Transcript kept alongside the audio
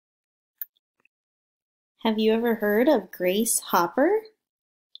Have you ever heard of Grace Hopper?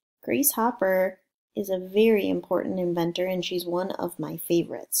 Grace Hopper is a very important inventor and she's one of my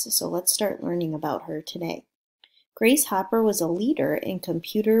favorites. So let's start learning about her today. Grace Hopper was a leader in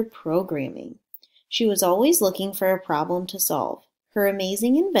computer programming. She was always looking for a problem to solve. Her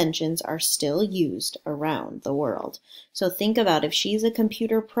amazing inventions are still used around the world. So think about if she's a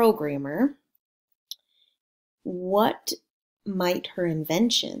computer programmer, what might her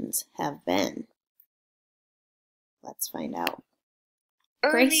inventions have been? Let's find out.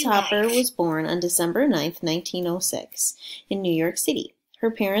 Grace Hopper was born on December 9th, 1906, in New York City. Her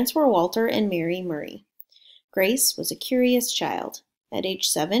parents were Walter and Mary Murray. Grace was a curious child. At age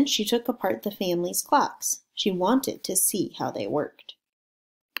 7, she took apart the family's clocks. She wanted to see how they worked.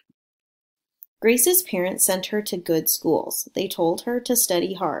 Grace's parents sent her to good schools. They told her to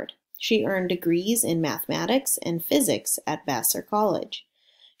study hard. She earned degrees in mathematics and physics at Vassar College.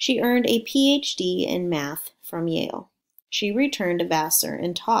 She earned a PhD in math from Yale. She returned to Vassar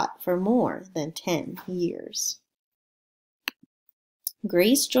and taught for more than 10 years.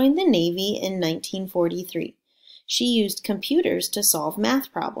 Grace joined the Navy in 1943. She used computers to solve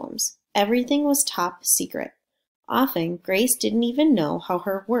math problems. Everything was top secret. Often, Grace didn't even know how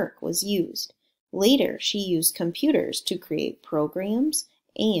her work was used. Later, she used computers to create programs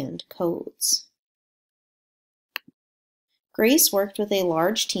and codes. Grace worked with a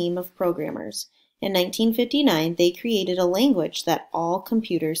large team of programmers. In 1959, they created a language that all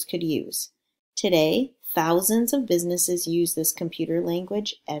computers could use. Today, thousands of businesses use this computer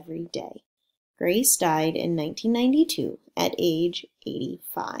language every day. Grace died in 1992 at age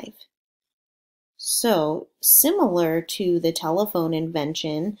 85. So, similar to the telephone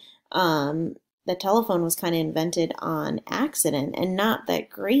invention, the telephone was kind of invented on accident, and not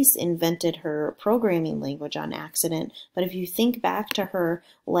that Grace invented her programming language on accident, but if you think back to her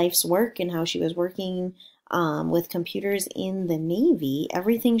life's work and how she was working with computers in the Navy,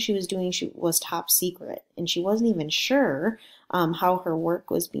 everything she was doing was top secret, and she wasn't even sure how her work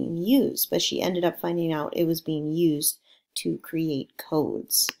was being used, but she ended up finding out it was being used to create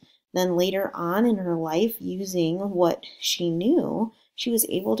codes. Then later on in her life, using what she knew, she was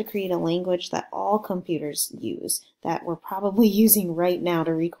able to create a language that all computers use, that we're probably using right now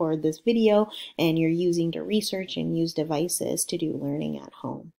to record this video, and you're using to research and use devices to do learning at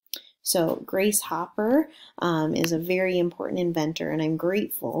home. So Grace Hopper is a very important inventor, and I'm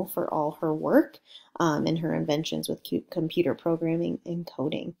grateful for all her work and her inventions with computer programming and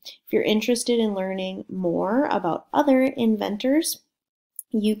coding. If you're interested in learning more about other inventors,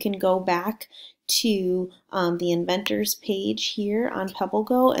 you can go back to the inventors page here on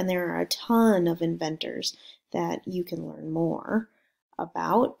PebbleGo, and there are a ton of inventors that you can learn more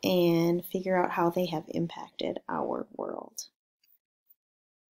about and figure out how they have impacted our world.